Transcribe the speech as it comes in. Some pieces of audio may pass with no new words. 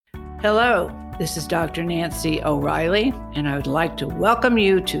Hello, this is Dr. Nancy O'Reilly, and I would like to welcome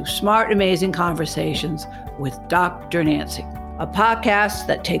you to Smart Amazing Conversations with Dr. Nancy, a podcast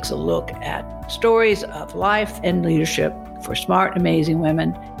that takes a look at stories of life and leadership for smart, amazing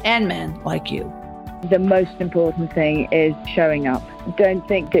women and men like you. The most important thing is showing up. Don't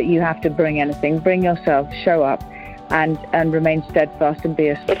think that you have to bring anything. Bring yourself, show up, and remain steadfast and be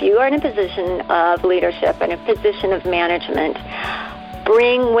a... If you are in a position of leadership and a position of management,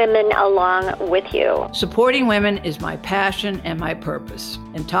 bring women along with you. Supporting women is my passion and my purpose.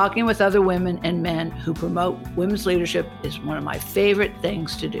 And talking with other women and men who promote women's leadership is one of my favorite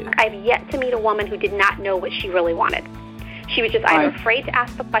things to do. I've yet to meet a woman who did not know what she really wanted. She was just either afraid to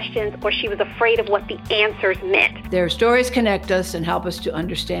ask the questions or she was afraid of what the answers meant. Their stories connect us and help us to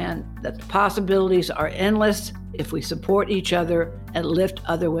understand that the possibilities are endless if we support each other and lift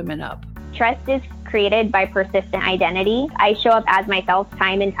other women up. Trust is created by persistent identity. I show up as myself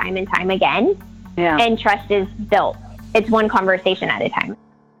time and time and time again, and trust is built. It's one conversation at a time.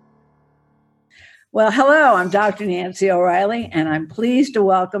 Well, hello, I'm Dr. Nancy O'Reilly, and I'm pleased to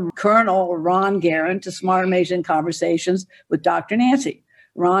welcome Colonel Ron Garan to Smart Amazing Conversations with Dr. Nancy.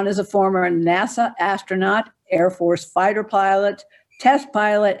 Ron is a former NASA astronaut, Air Force fighter pilot, test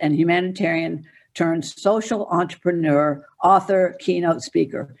pilot, and humanitarian turned social entrepreneur, author, keynote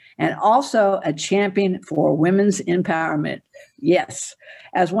speaker, and also a champion for women's empowerment. Yes,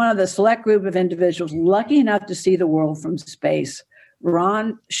 as one of the select group of individuals lucky enough to see the world from space,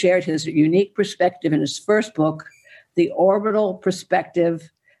 Ron shared his unique perspective in his first book, The Orbital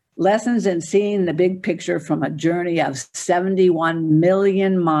Perspective, Lessons in Seeing the Big Picture from a Journey of 71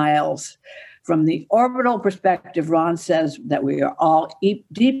 million miles. From the orbital perspective, Ron says that we are all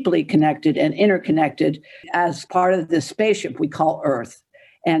deeply connected and interconnected as part of this spaceship we call Earth.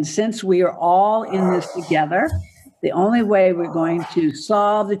 And since we are all in this together, the only way we're going to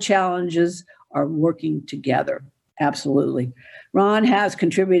solve the challenges are working together. Absolutely. Ron has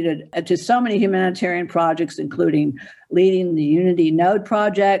contributed to so many humanitarian projects, including leading the Unity Node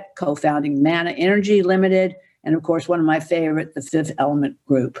Project, co-founding Mana Energy Limited, and of course, one of my favorite, the Fifth Element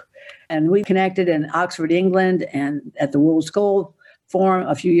Group. And we connected in Oxford, England, and at the World School Forum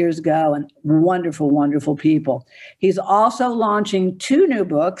a few years ago, and wonderful, wonderful people. He's also launching 2 new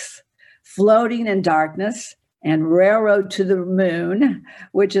books, Floating in Darkness and Railroad to the Moon,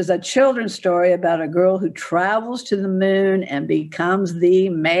 which is a children's story about a girl who travels to the moon and becomes the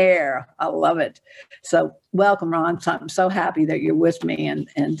mayor. I love it. So welcome, Ron. I'm so happy that you're with me. And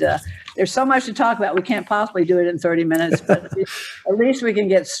there's so much to talk about. We can't possibly do it in 30 minutes, but at least we can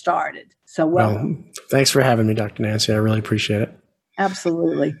get started. So welcome. Well, thanks for having me, Dr. Nancy. I really appreciate it.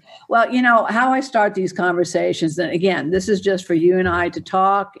 Absolutely. Well, you know, how I start these conversations, and again, this is just for you and I to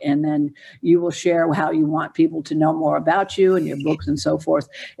talk, and then you will share how you want people to know more about you and your books and so forth,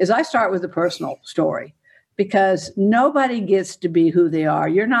 is I start with a personal story, because nobody gets to be who they are.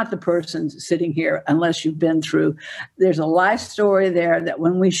 You're not the person sitting here unless you've been through. There's a life story there that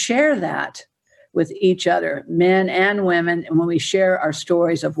when we share that with each other, men and women, and when we share our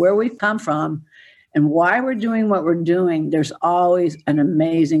stories of where we've come from, and why we're doing what we're doing, there's always an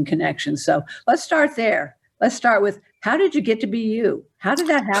amazing connection. So let's start there. Let's start with, how did you get to be you? How did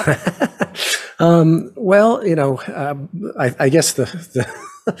that happen? Well, you know, I guess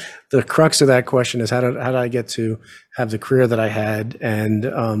the crux of that question is how did I get to have the career that I had, and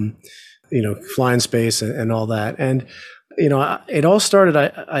you know, fly in space and all that. And you know, it all started,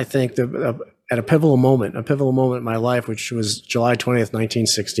 I think, at a pivotal moment in my life, which was July 20th,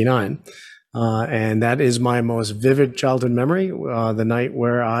 1969. And that is my most vivid childhood memory, the night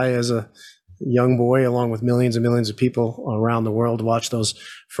where I, as a young boy, along with millions and millions of people around the world, watched those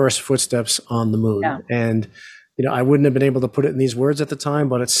first footsteps on the moon. Yeah. And, you know, I wouldn't have been able to put it in these words at the time,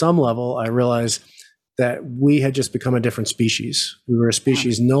 but at some level, I realized that we had just become a different species. We were a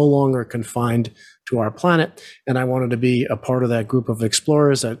species no longer confined to our planet. And I wanted to be a part of that group of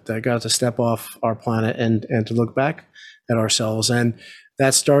explorers that got to step off our planet and to look back at ourselves. And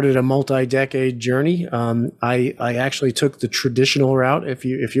that started a multi-decade journey. I actually took the traditional route, if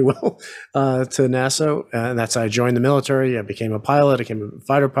you will, to NASA, and that's I joined the military. I became a pilot. I became a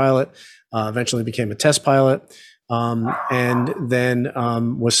fighter pilot. Eventually became a test pilot, and then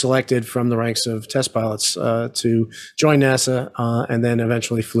was selected from the ranks of test pilots to join NASA, and then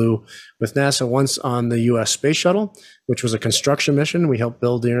eventually flew with NASA once on the U.S. Space Shuttle, which was a construction mission. We helped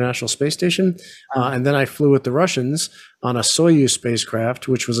build the International Space Station. And then I flew with the Russians on a Soyuz spacecraft,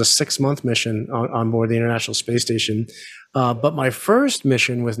 which was a 6-month mission on board the International Space Station. But my first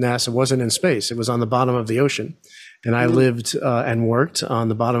mission with NASA wasn't in space. It was on the bottom of the ocean. And I lived and worked on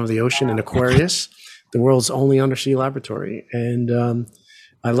the bottom of the ocean in Aquarius, the world's only undersea laboratory. And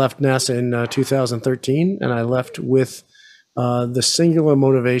I left NASA in 2013, and I left with the singular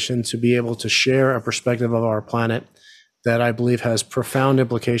motivation to be able to share a perspective of our planet that I believe has profound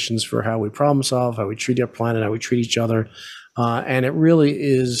implications for how we problem solve, how we treat our planet, how we treat each other. And it really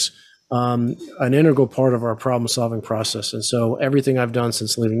is an integral part of our problem solving process. And so everything I've done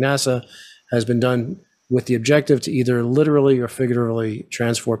since leaving NASA has been done with the objective to either literally or figuratively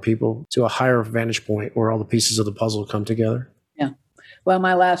transport people to a higher vantage point where all the pieces of the puzzle come together. Yeah. Well,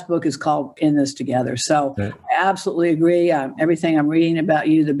 my last book is called In This Together. So I absolutely agree. Everything I'm reading about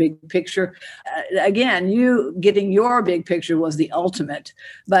you, the big picture. Again, you getting your big picture was the ultimate.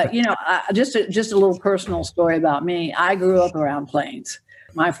 But, just a little personal story about me. I grew up around planes.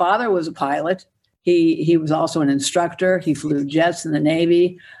 My father was a pilot. He was also an instructor. He flew jets in the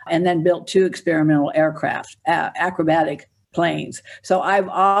Navy and then built 2 experimental aircraft, acrobatic planes. So I've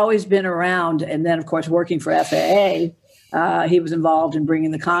always been around. And then, of course, working for FAA, he was involved in bringing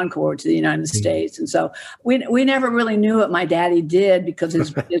the Concorde to the United States. And so we never really knew what my daddy did because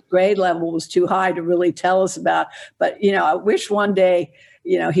his grade level was too high to really tell us about. But, I wish one day,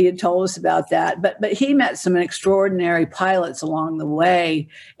 he had told us about that, but he met some extraordinary pilots along the way.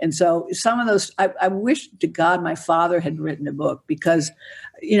 And so some of those, I wish to God my father had written a book because,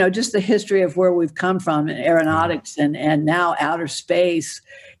 just the history of where we've come from in aeronautics and now outer space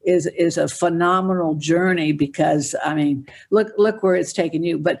is a phenomenal journey because, look where it's taken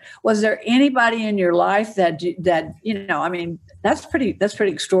you. But was there anybody in your life that that's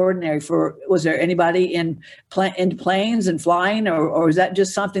pretty extraordinary. Was there anybody in planes and flying, or is that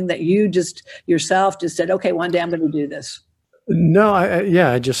just something that you just yourself just said, okay, one day I'm going to do this? No,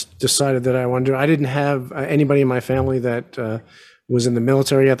 I just decided that I wanted to. I didn't have anybody in my family that was in the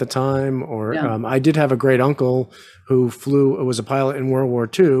military at the time, or I did have a great uncle who was a pilot in World War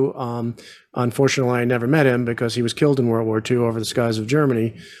II. Unfortunately, I never met him because he was killed in World War II over the skies of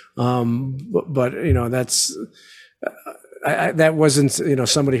Germany. But that's. That wasn't,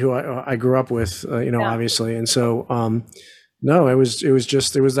 somebody who I grew up with, obviously. And so, no, it was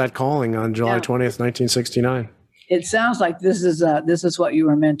that calling on July 20th, 1969. It sounds like this is what you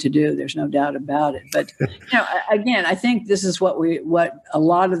were meant to do. There's no doubt about it. But, again, I think this is what a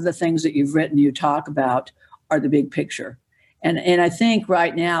lot of the things that you've written, you talk about are the big picture. And I think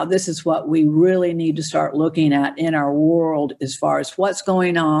right now, this is what we really need to start looking at in our world as far as what's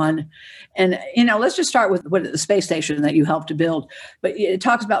going on. And, let's just start with the space station that you helped to build. But it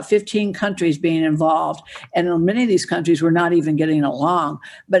talks about 15 countries being involved. And in many of these countries, we're not even getting along.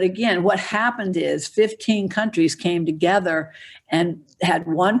 But again, what happened is 15 countries came together and had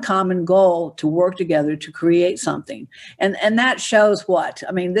one common goal to work together to create something. And that shows what?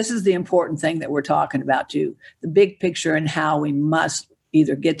 This is the important thing that we're talking about too, the big picture and how we must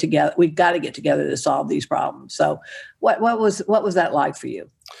either get together. We've got to get together to solve these problems. So what was that like for you?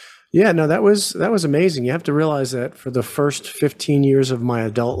 Yeah, no, that was amazing. You have to realize that for the first 15 years of my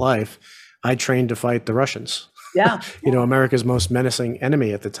adult life, I trained to fight the Russians. Yeah. America's most menacing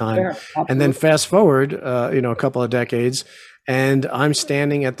enemy at the time. Sure, and then fast forward, a couple of decades, and I'm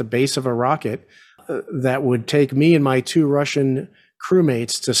standing at the base of a rocket that would take me and my 2 Russian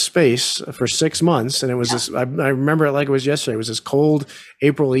crewmates to space for 6 months. And it was I remember it like it was yesterday. It was this cold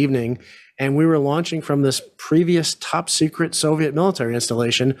April evening. And we were launching from this previous top secret Soviet military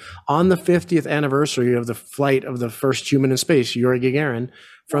installation on the 50th anniversary of the flight of the first human in space, Yuri Gagarin,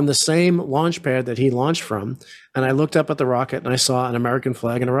 from the same launch pad that he launched from. And I looked up at the rocket and I saw an American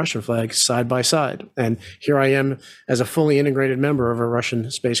flag and a Russian flag side by side. And here I am as a fully integrated member of a Russian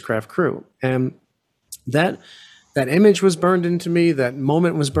spacecraft crew. And that image was burned into me. That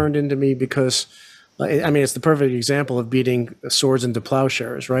moment was burned into me because it's the perfect example of beating swords into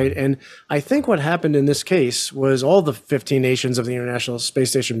plowshares, right? And I think what happened in this case was all the 15 nations of the International Space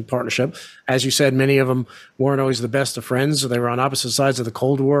Station Partnership, as you said, many of them weren't always the best of friends. They were on opposite sides of the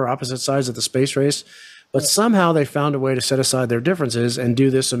Cold War, opposite sides of the space race. But somehow they found a way to set aside their differences and do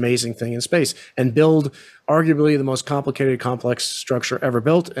this amazing thing in space and build arguably the most complicated, complex structure ever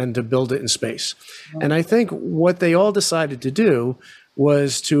built and to build it in space. And I think what they all decided to do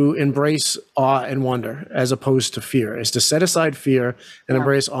was to embrace awe and wonder as opposed to fear, is to set aside fear and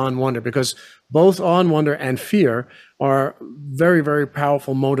embrace awe and wonder, because both awe and wonder and fear are very, very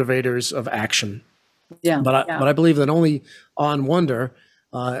powerful motivators of action. But I believe that only awe and wonder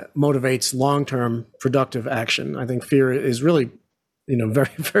motivates long-term productive action. I think fear is really, very,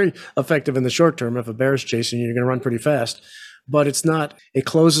 very effective in the short term. If a bear is chasing you, you're going to run pretty fast. But it's not, it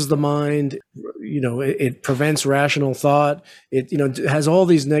closes the mind, it prevents rational thought. It has all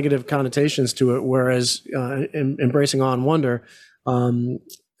these negative connotations to it. Whereas embracing awe and wonder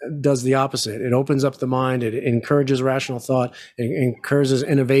does the opposite. It opens up the mind. It encourages rational thought. It encourages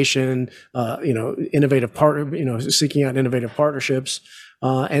innovation. Innovative partner. Seeking out innovative partnerships.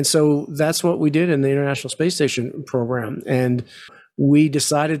 And so that's what we did in the International Space Station program. And we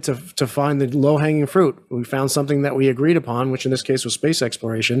decided to find the low-hanging fruit. We found something that we agreed upon, which in this case was space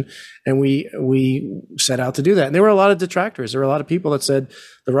exploration, and we set out to do that. And there were a lot of detractors. There were a lot of people that said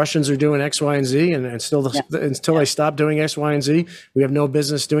the Russians are doing X, Y, and Z, and until they stop doing X, Y, and Z, we have no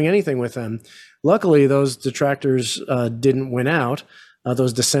business doing anything with them. Luckily, those detractors didn't win out.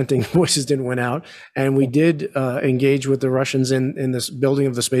 Those dissenting voices didn't win out, and we did engage with the Russians in this building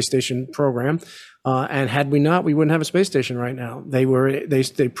of the space station program. And had we not, we wouldn't have a space station right now. They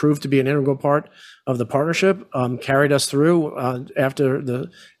proved to be an integral part of the partnership, carried us through after the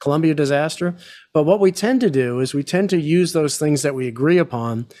Columbia disaster. But what we tend to do is we tend to use those things that we agree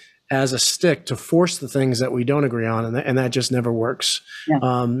upon as a stick to force the things that we don't agree on, and that just never works.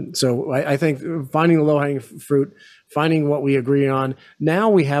 Yeah. So I think finding the low-hanging fruit, finding what we agree on. Now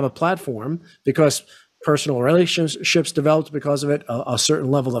we have a platform because personal relationships developed because of it, a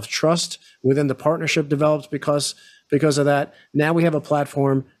certain level of trust within the partnership developed because of that. Now we have a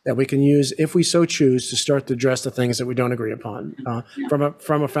platform that we can use, if we so choose, to start to address the things that we don't agree upon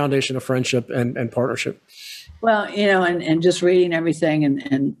from a foundation of friendship and partnership. Well, and just reading everything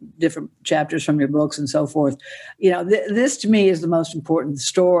and different chapters from your books and so forth, this to me is the most important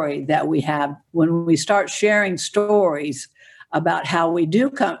story that we have. When we start sharing stories about how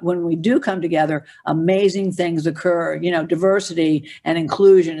when we do come together, amazing things occur. Diversity and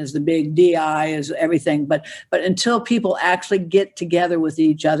inclusion is the big DI, is everything. But until people actually get together with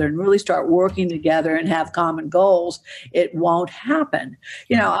each other and really start working together and have common goals, it won't happen.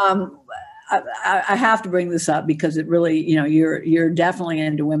 I have to bring this up because it really, you're definitely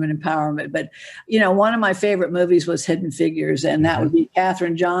into women empowerment. But, one of my favorite movies was Hidden Figures, and that would be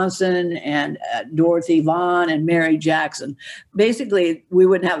Katherine Johnson and Dorothy Vaughan and Mary Jackson. Basically, we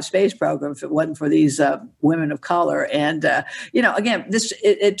wouldn't have a space program if it wasn't for these women of color. And, again,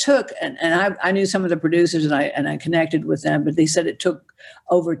 it took, and I knew some of the producers and I connected with them, but they said it took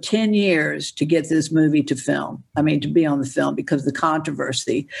over 10 years to get this movie to be on the film because of the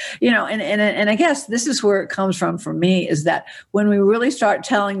controversy, and I guess this is where it comes from for me, is that when we really start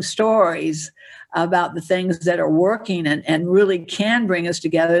telling stories about the things that are working and really can bring us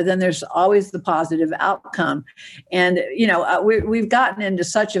together, then there's always the positive outcome. And, we've gotten into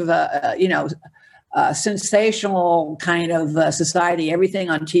such of a sensational kind of society. Everything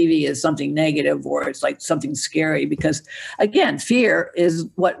on TV is something negative, or it's like something scary, because again, fear is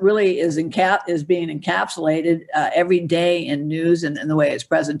what really is being encapsulated every day in news and the way its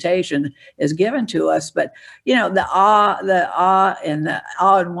presentation is given to us. But the awe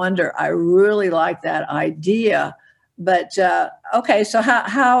and wonder, I really like that idea. But okay, so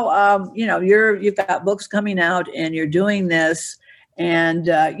how you've got books coming out and you're doing this. And,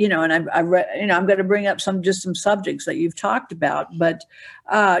 and I've read, I'm going to bring up some subjects that you've talked about, but,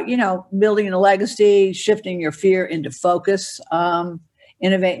 building a legacy, shifting your fear into focus,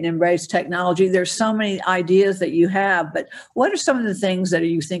 innovate and embrace technology. There's so many ideas that you have, but what are some of the things that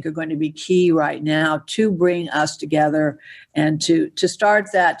you think are going to be key right now to bring us together and to start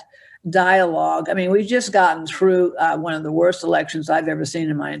that dialogue? I mean, we've just gotten through one of the worst elections I've ever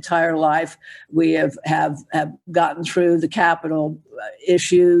seen in my entire life. We have gotten through the Capitol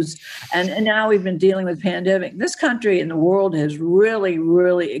issues, and now we've been dealing with pandemic. This country and the world has really,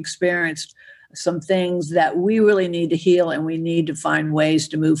 really experienced some things that we really need to heal, and we need to find ways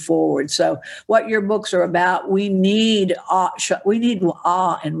to move forward. So what your books are about, we need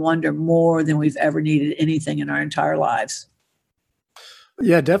awe and wonder more than we've ever needed anything in our entire lives.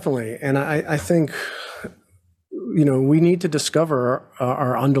 Yeah, definitely. And I think, we need to discover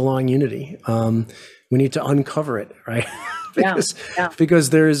our underlying unity. We need to uncover it, right? because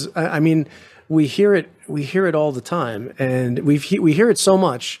there's, we hear it all the time, and we hear it so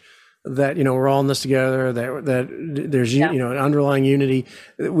much that, we're all in this together, that there's, an underlying unity.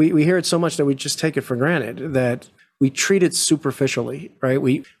 We hear it so much that we just take it for granted, that we treat it superficially, right?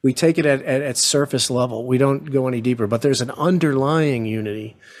 We take it at surface level. We don't go any deeper, but there's an underlying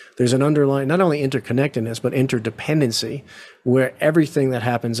unity. There's an underlying, not only interconnectedness, but interdependency, where everything that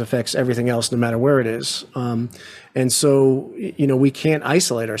happens affects everything else, no matter where it is. And so, we can't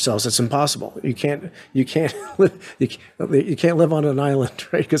isolate ourselves. It's impossible. You can't live on an island,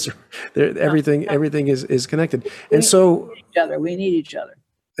 right? Because everything is connected. And so we need each other.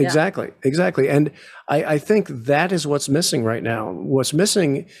 Exactly. And I think that is what's missing right now. What's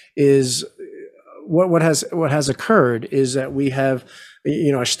missing is what has occurred is that we have,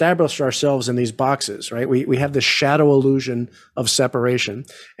 established ourselves in these boxes, right? We have this shadow illusion of separation,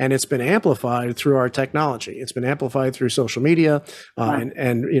 and it's been amplified through our technology. It's been amplified through social media,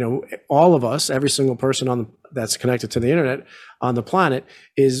 and all of us, every single person that's connected to the internet on the planet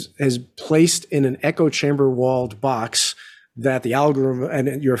is placed in an echo chamber walled box that the algorithm,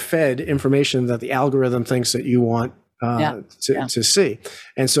 and you're fed information that the algorithm thinks that you want to see.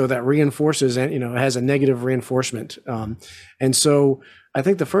 And so that reinforces, and, it has a negative reinforcement. And so I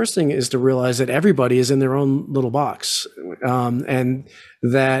think the first thing is to realize that everybody is in their own little box. And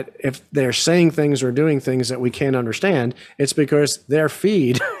that if they're saying things or doing things that we can't understand, it's because their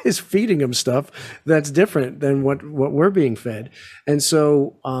feed is feeding them stuff that's different than what we're being fed. And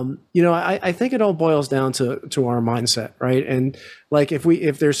so, I think it all boils down to our mindset, right? And like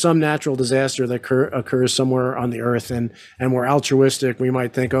if there's some natural disaster that occurs somewhere on the earth and we're altruistic, we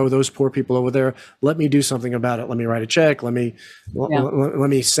might think, oh, those poor people over there, let me do something about it. Let me write a check. Let me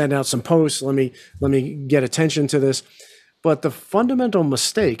send out some posts. Let me get attention to this. But the fundamental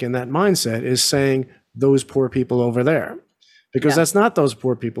mistake in that mindset is saying those poor people over there, because that's not those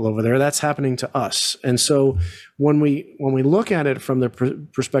poor people over there. That's happening to us. And so when we look at it from the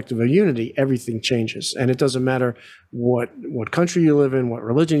perspective of unity, everything changes. And it doesn't matter what country you live in, what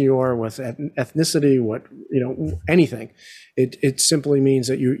religion you are, what ethnicity, anything. It simply means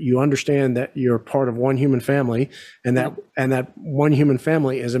that you understand that you're part of one human family, and that one human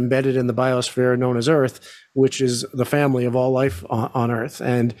family is embedded in the biosphere known as Earth, which is the family of all life on Earth.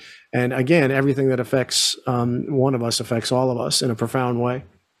 And again, everything that affects one of us affects all of us in a profound way.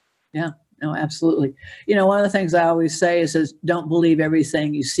 Yeah, no, absolutely. One of the things I always say is don't believe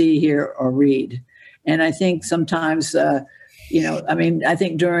everything you see, hear, or read. And I think sometimes, I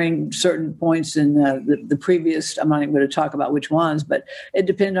think during certain points in the previous, I'm not even going to talk about which ones, but it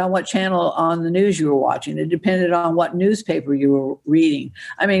depended on what channel on the news you were watching. It depended on what newspaper you were reading.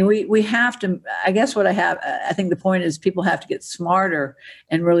 I mean, we have to, I guess I think the point is people have to get smarter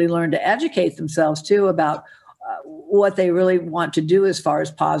and really learn to educate themselves too about what they really want to do as far as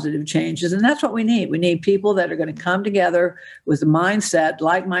positive changes. And that's what we need. We need people that are going to come together with a mindset,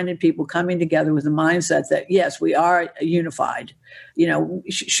 like-minded people coming together with a mindset that, yes, we are unified.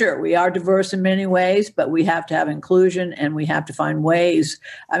 Sure, we are diverse in many ways, but we have to have inclusion and we have to find ways.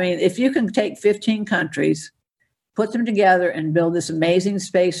 I mean, if you can take 15 countries, put them together and build this amazing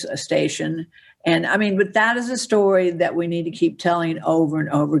space station. And but that is a story that we need to keep telling over and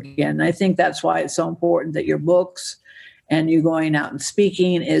over again. And I think that's why it's so important that your books and you going out and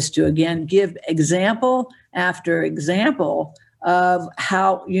speaking is to, again, give example after example of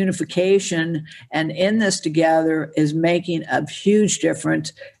how unification and in this together is making a huge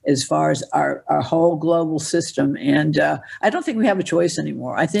difference as far as our whole global system. And I don't think we have a choice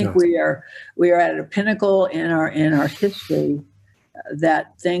anymore. I think we are at a pinnacle in our history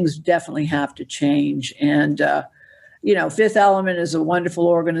that things definitely have to change. And, Fifth Element is a wonderful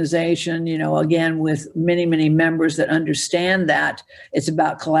organization, again, with many, many members that understand that it's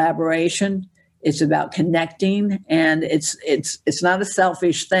about collaboration. It's about connecting, and it's not a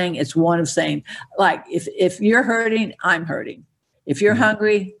selfish thing. It's one of saying, like, if you're hurting, I'm hurting. If you're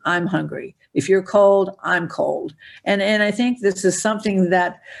hungry, I'm hungry. If you're cold, I'm cold. And I think this is something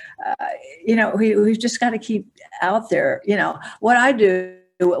that, we've just got to keep out there. What I do,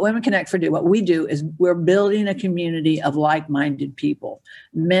 what Women Connect for do, what we do is we're building a community of like-minded people,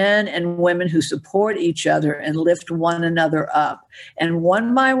 men and women who support each other and lift one another up. And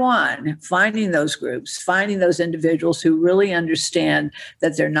one by one, finding those groups, finding those individuals who really understand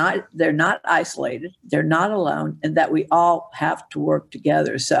that they're not isolated, they're not alone, and that we all have to work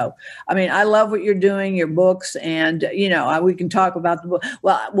together. So, I love what you're doing, your books, and, we can talk about the book.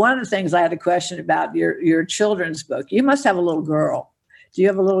 Well, one of the things I had a question about your children's book. You must have a little girl. Do you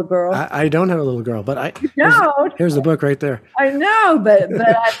have a little girl? I don't have a little girl, but here's the book right there. I know, but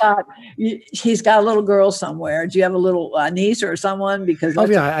I thought he's got a little girl somewhere. Do you have a little niece or someone? Because the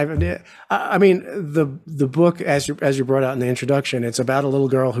book, as you brought out in the introduction, it's about a little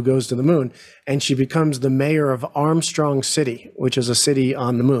girl who goes to the moon, and she becomes the mayor of Armstrong City, which is a city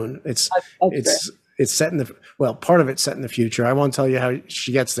on the moon. It's set in part of it's set in the future. I won't tell you how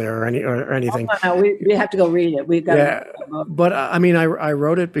she gets there or anything. No, we have to go read it. We've got but I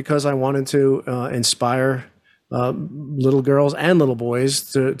wrote it because I wanted to inspire little girls and little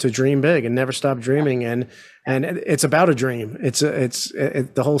boys to dream big and never stop dreaming. And it's about a dream.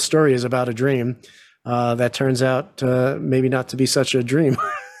 The whole story is about a dream that turns out maybe not to be such a dream.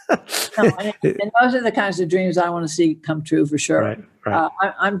 And those are the kinds of dreams I want to see come true for sure. Right. right.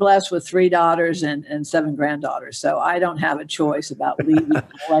 I'm blessed with 3 daughters and 7 granddaughters, so I don't have a choice about leaving a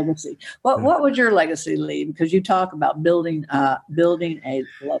legacy. What would your legacy leave? Because you talk about building a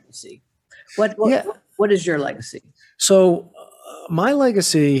legacy. What is your legacy? So my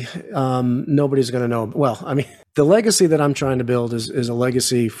legacy, nobody's going to know. Well, I mean, the legacy that I'm trying to build is a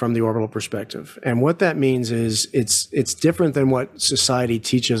legacy from the orbital perspective. And what that means is it's different than what society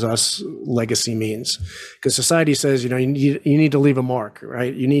teaches us legacy means. Because society says, you need to leave a mark,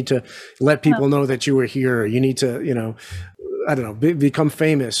 right? You need to let people know that you were here. You need to, I don't know, become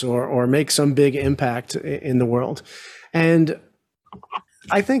famous or make some big impact in the world. And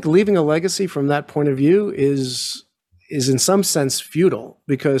I think leaving a legacy from that point of view is in some sense futile,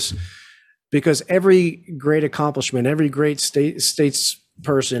 because every great accomplishment, every great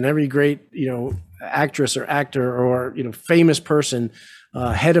statesperson, every great actress or actor or famous person,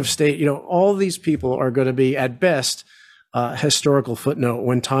 head of state, all these people are going to be at best historical footnote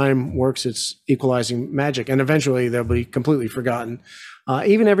when time works its equalizing magic, and eventually they'll be completely forgotten.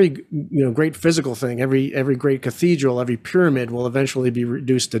 Even every great physical thing, every great cathedral, every pyramid will eventually be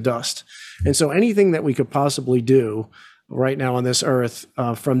reduced to dust. And so anything that we could possibly do right now on this earth,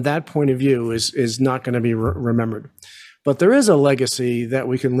 from that point of view, is not going to be remembered. But there is a legacy that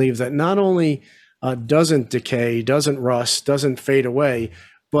we can leave that not only doesn't decay, doesn't rust, doesn't fade away,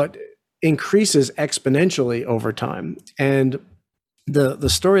 but increases exponentially over time. And the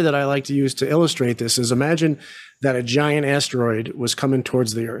story that I like to use to illustrate this is, imagine that a giant asteroid was coming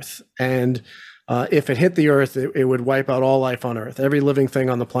towards the Earth. And if it hit the Earth, it would wipe out all life on Earth. Every living thing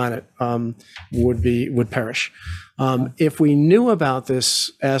on the planet would perish. If we knew about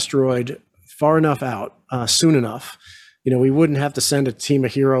this asteroid far enough out, soon enough, we wouldn't have to send a team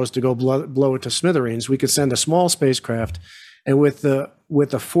of heroes to go blow it to smithereens. We could send a small spacecraft, and with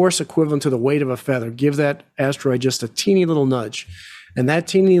the force equivalent to the weight of a feather, give that asteroid just a teeny little nudge. And that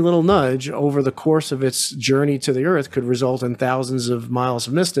teeny little nudge over the course of its journey to the Earth could result in thousands of miles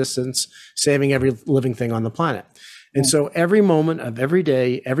of mist distance, saving every living thing on the planet. And so every moment of every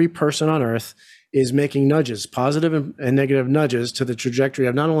day, every person on Earth is making nudges, positive and negative nudges, to the trajectory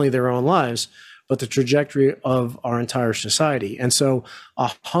of not only their own lives, but the trajectory of our entire society. And so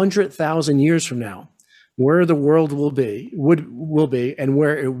 100,000 years from now, where the world will be, and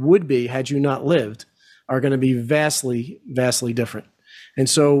where it would be had you not lived, are going to be vastly, vastly different. And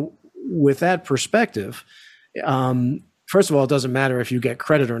so with that perspective, first of all, it doesn't matter if you get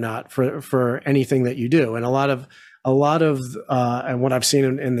credit or not for anything that you do. And a lot of and what I've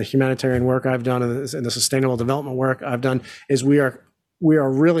seen in the humanitarian work I've done and the sustainable development work I've done is we are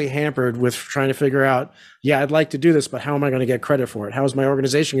really hampered with trying to figure out, I'd like to do this, but how am I going to get credit for it? How is my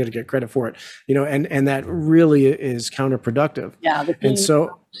organization going to get credit for it? And that really is counterproductive. Yeah. And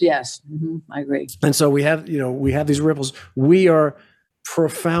so, yes, I agree. And so we have these ripples. We are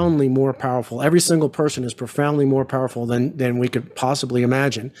profoundly more powerful. Every single person is profoundly more powerful than we could possibly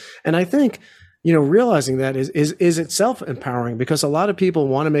imagine. And I think, realizing that is itself empowering, because a lot of people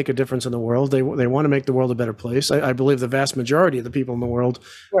want to make a difference in the world. They want to make the world a better place. I believe the vast majority of the people in the world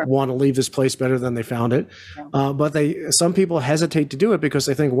want to leave this place better than they found it. Yeah. But some people hesitate to do it because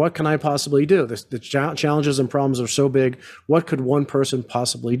they think, what can I possibly do? The challenges and problems are so big. What could one person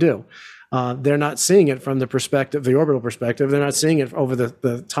possibly do? They're not seeing it from the orbital perspective. They're not seeing it over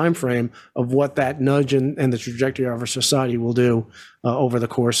the time frame of what that nudge and the trajectory of our society will do over the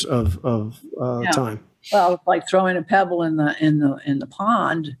course of time. Well, it's like throwing a pebble in the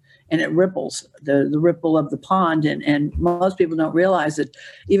pond, and it ripples the ripple of the pond, and most people don't realize that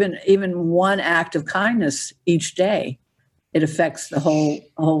even one act of kindness each day, it affects the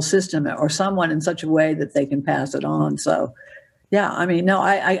whole system or someone in such a way that they can pass it on. So. Yeah, I mean, no,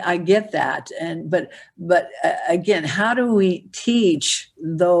 I get that, but again, how do we teach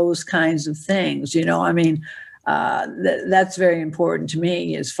those kinds of things? That's very important to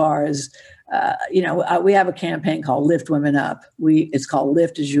me. As far as we have a campaign called Lift Women Up. It's called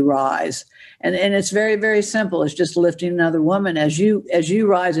Lift as You Rise, and it's very, very simple. It's just lifting another woman as you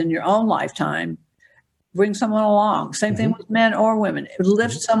rise in your own lifetime. Bring someone along. Same thing with men or women.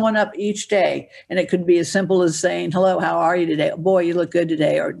 Lift someone up each day. And it could be as simple as saying, hello, how are you today? Boy, you look good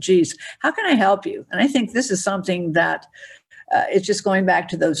today. Or, geez, how can I help you? And I think this is something that it's just going back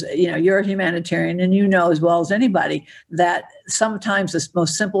to those, you're a humanitarian and you know as well as anybody that sometimes the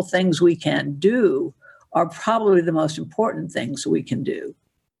most simple things we can do are probably the most important things we can do.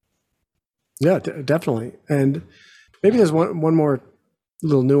 Yeah, definitely. And maybe there's one more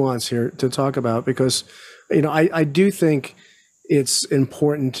little nuance here to talk about, because I do think it's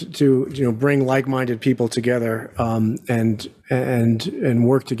important to bring like-minded people together and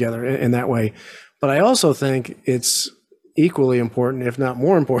work together in that way. But I also think it's equally important, if not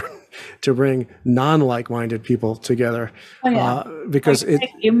more important, to bring non-like-minded people together. Because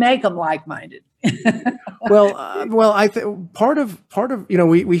you make them like-minded. Well, I think part of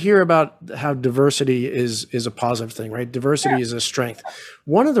we hear about how diversity is a positive thing, right? Diversity is a strength.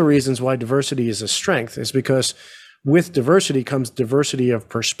 One of the reasons why diversity is a strength is because with diversity comes diversity of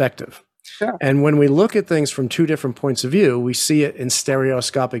perspective. Sure. And when we look at things from two different points of view, we see it in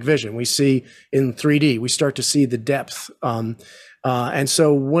stereoscopic vision. We see in 3D. We start to see the depth. And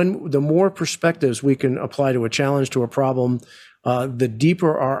so the more perspectives we can apply to a challenge, to a problem, the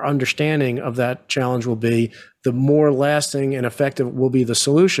deeper our understanding of that challenge will be, the more lasting and effective will be the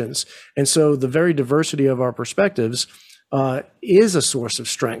solutions. And so the very diversity of our perspectives is a source of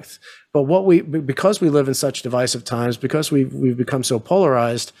strength. But because we live in such divisive times, because we've become so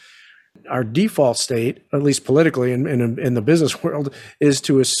polarized, our default state, at least politically in the business world, is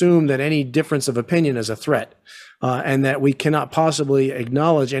to assume that any difference of opinion is a threat, and that we cannot possibly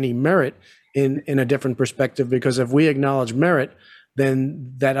acknowledge any merit in a different perspective, because if we acknowledge merit,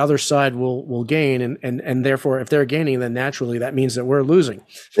 then that other side will gain, and therefore, if they're gaining, then naturally that means that we're losing.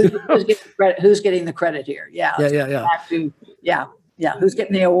 Who's getting the credit here? Yeah. Who's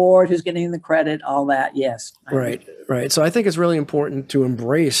getting the award? Who's getting the credit? All that. Yes. Right. So I think it's really important to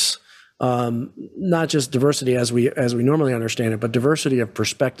embrace not just diversity as we normally understand it, but diversity of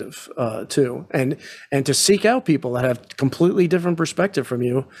perspective too, and to seek out people that have completely different perspective from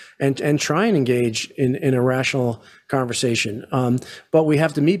you, and try and engage in a rational conversation. But we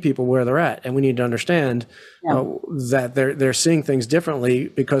have to meet people where they're at, and we need to understand that they're seeing things differently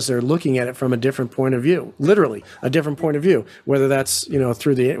because they're looking at it from a different point of view, literally a different point of view, whether that's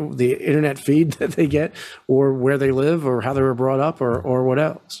through the internet feed that they get, or where they live, or how they were brought up, or what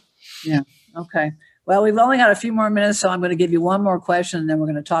else. Yeah. Okay. Well, we've only got a few more minutes, so I'm going to give you one more question, and then we're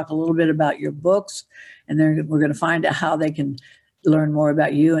going to talk a little bit about your books, and then we're going to find out how they can learn more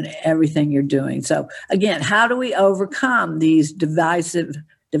about you and everything you're doing. So again, how do we overcome these divisive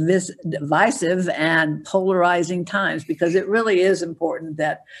and polarizing times? Because it really is important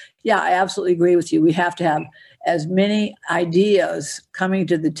that, I absolutely agree with you. We have to have as many ideas coming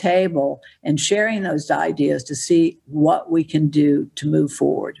to the table and sharing those ideas to see what we can do to move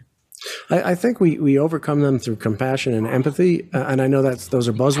forward. I think we overcome them through compassion and empathy, and I know those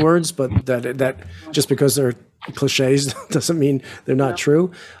are buzzwords, but that just because they're cliches doesn't mean they're not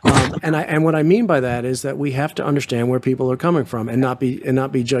true. And what I mean by that is that we have to understand where people are coming from and not be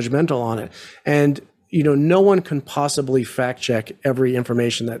judgmental on it. And no one can possibly fact check every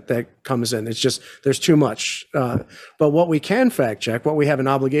information that comes in. It's just, there's too much. But what we can fact check, what we have an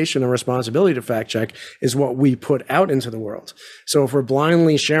obligation and responsibility to fact check, is what we put out into the world. So if we're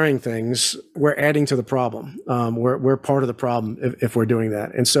blindly sharing things, we're adding to the problem. We're part of the problem if we're doing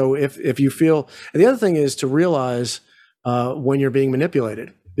that. And so if you feel, and the other thing is to realize when you're being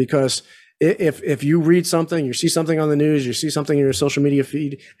manipulated, because if you read something, you see something on the news, you see something in your social media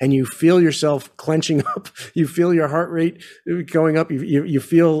feed, and you feel yourself clenching up, you feel your heart rate going up, you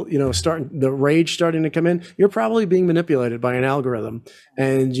feel the rage starting to come in, you're probably being manipulated by an algorithm,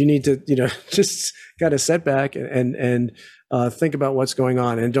 and you need to just got to set back and think about what's going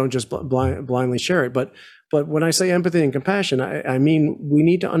on, and don't just blindly share it. But when I say empathy and compassion, I mean we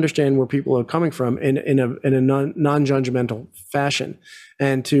need to understand where people are coming from in a non-judgmental fashion,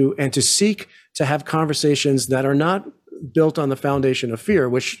 and to seek to have conversations that are not built on the foundation of fear,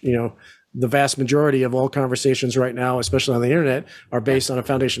 which the vast majority of all conversations right now, especially on the internet, are based on a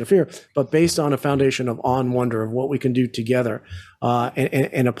foundation of fear, but based on a foundation of awe and wonder of what we can do together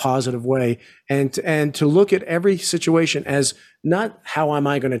in a positive way, and to look at every situation as not how am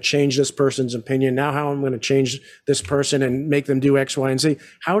I going to change this person's opinion, now how I'm going to change this person and make them do X, Y, and Z.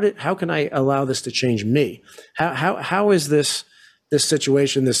 How can I allow this to change me? How is this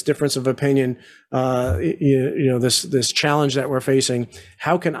situation, this difference of opinion, this challenge that we're facing,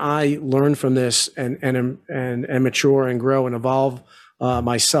 how can I learn from this and mature and grow and evolve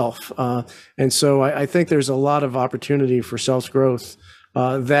myself? And so I think there's a lot of opportunity for self-growth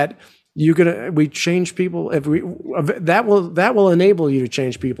that we change people. That will enable you to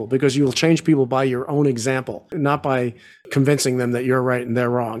change people, because you will change people by your own example, not by convincing them that you're right and they're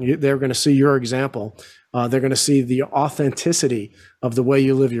wrong. They're going to see your example. They're going to see the authenticity of the way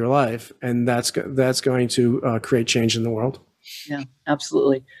you live your life, and that's going to create change in the world. Yeah,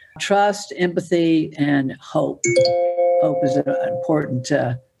 absolutely. Trust, empathy, and hope. Hope is an important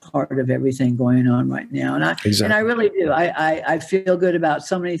part of everything going on right now, and I really do. I feel good about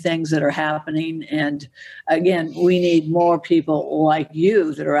so many things that are happening, and again, we need more people like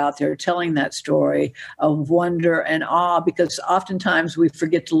you that are out there telling that story of wonder and awe, because oftentimes we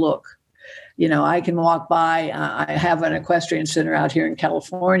forget to look. I can walk by. I have an equestrian center out here in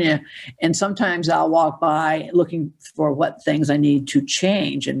California, and sometimes I'll walk by looking for what things I need to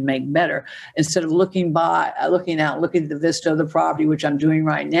change and make better, instead of looking at the vista of the property, which I'm doing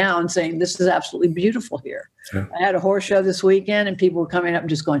right now, and saying, this is absolutely beautiful here. Yeah. I had a horse show this weekend, and people were coming up and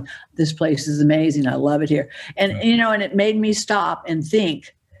just going, this place is amazing. I love it here. And, and it made me stop and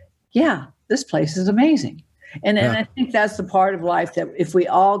think, yeah, this place is amazing. And I think that's the part of life that if we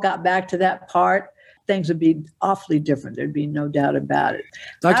all got back to that part, things would be awfully different. There'd be no doubt about it.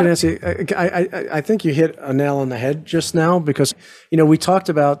 Dr. Nancy, I think you hit a nail on the head just now, because, we talked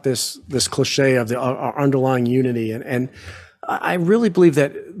about this cliche of our underlying unity. And I really believe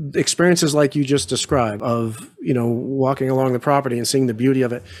that experiences like you just described of, walking along the property and seeing the beauty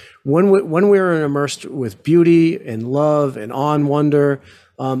of it, when we're immersed with beauty and love and awe and wonder,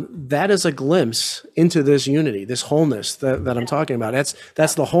 that is a glimpse into this unity, this wholeness that I'm talking about.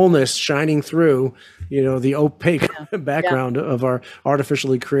 That's the wholeness shining through, the opaque background of our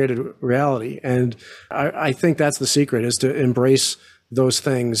artificially created reality. And I think that's the secret, is to embrace those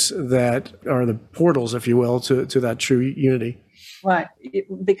things that are the portals, if you will, to that true unity. Right.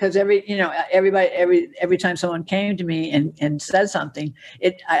 Because every time someone came to me and said something,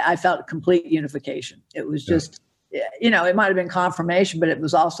 I felt complete unification. It was just, it might have been confirmation, but it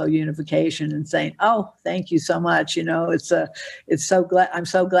was also unification and saying, oh, thank you so much. I'm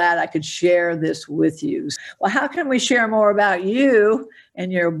so glad I could share this with you. Well, how can we share more about you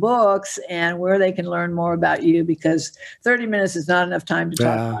and your books and where they can learn more about you? Because 30 minutes is not enough time to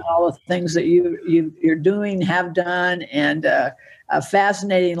talk about all the things that you're doing, have done, and a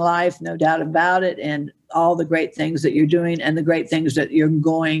fascinating life, no doubt about it, and all the great things that you're doing and the great things that you're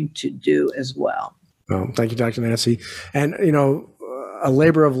going to do as well. Well, thank you, Dr. Nancy. And, a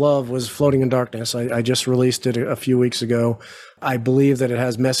labor of love was Floating in Darkness. I just released it a few weeks ago. I believe that it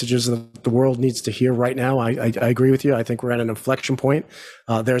has messages that the world needs to hear right now. I agree with you. I think we're at an inflection point.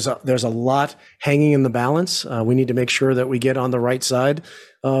 There's a lot hanging in the balance. We need to make sure that we get on the right side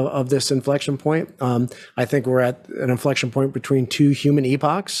of this inflection point. I think we're at an inflection point between two human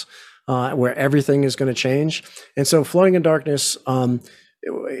epochs where everything is going to change. And so Floating in Darkness,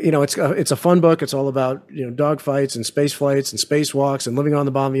 it's a fun book. It's all about, dog fights and space flights and spacewalks and living on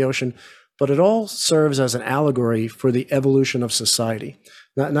the bottom of the ocean, but it all serves as an allegory for the evolution of society,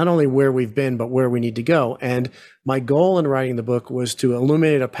 not only where we've been, but where we need to go. And my goal in writing the book was to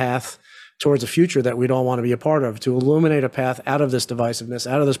illuminate a path towards a future that we'd all want to be a part of, to illuminate a path out of this divisiveness,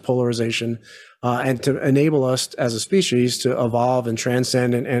 out of this polarization, and to enable us as a species to evolve and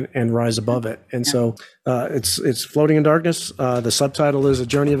transcend and rise above it. And so it's Floating in Darkness. The subtitle is A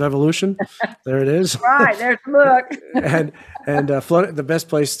Journey of Evolution. There it is. Right, there's the book. and the best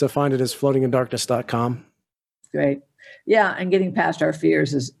place to find it is floatingindarkness.com. Great. Yeah, and getting past our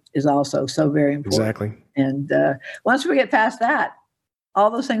fears is also so very important. Exactly. And once we get past that, all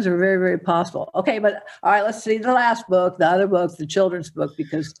those things are very, very possible. Okay, but all right, let's see the last book, the other book, the children's book,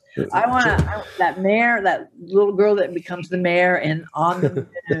 because I want that little girl that becomes the mayor and On the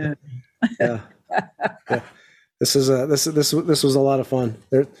Moon. Yeah. This was a lot of fun.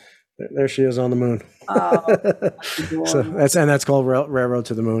 There she is on the moon. So that's called Railroad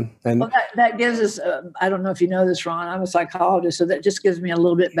to the Moon. And that gives us, I don't know if you know this, Ron, I'm a psychologist, so that just gives me a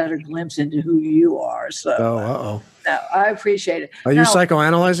little bit better glimpse into who you are. So, I appreciate it. Are you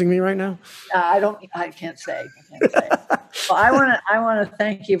psychoanalyzing me right now? I can't say. Well, I want to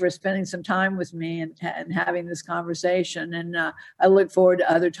thank you for spending some time with me and having this conversation. And I look forward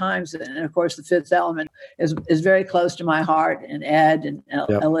to other times. And of course, The Fifth Element is very close to my heart, and Ed and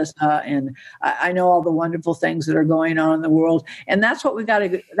Alyssa. And I know all the wonderful things that are going on in the world. And that's what we got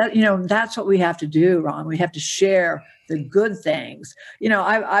to, that's what we have to do, Ron. We have to share the good things.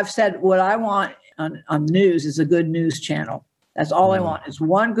 I've said what I want on news is a good news channel. That's all I want. It's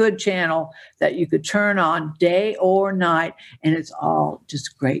one good channel that you could turn on day or night, and it's all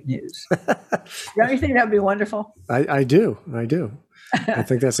just great news. Don't you think that would be wonderful? I do. I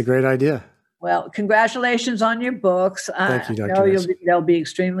think that's a great idea. Well, congratulations on your books. Thank you, Dr. Nancy. They'll be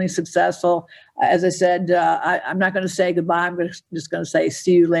extremely successful. As I said, I'm not going to say goodbye. I'm just going to say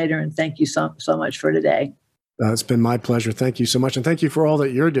see you later, and thank you so much for today. It's been my pleasure. Thank you so much. And thank you for all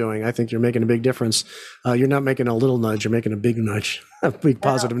that you're doing. I think you're making a big difference. You're not making a little nudge. You're making a big nudge. a big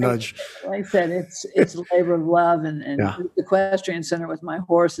positive nudge. Like I said, it's a labor of love, and the equestrian center with my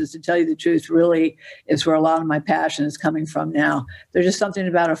horses, to tell you the truth, really is where a lot of my passion is coming from now. There's just something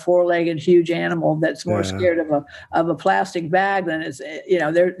about a four-legged huge animal that's more scared of a plastic bag than it's,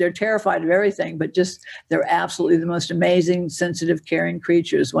 they're terrified of everything, but just they're absolutely the most amazing, sensitive, caring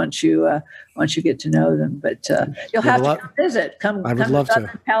creatures once you get to know them. But you'll have to come visit. I would love to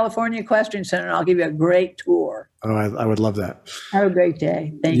Southern California Equestrian Center, and I'll give you a great tour. Oh, I would love that. Have a great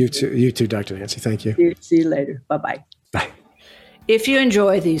day. Thank you. You too, Dr. Nancy. Thank you. See you later. Bye-bye. Bye. If you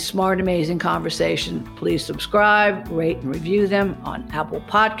enjoy these smart, amazing conversations, please subscribe, rate, and review them on Apple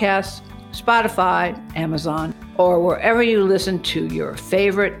Podcasts, Spotify, Amazon, or wherever you listen to your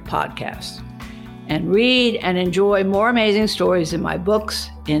favorite podcasts. And read and enjoy more amazing stories in my books,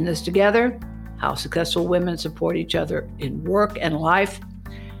 In This Together, How Successful Women Support Each Other in Work and Life,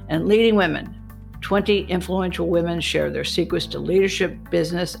 and Leading Women, 20 influential women share their secrets to leadership,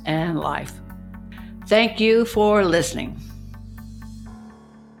 business, and life. Thank you for listening.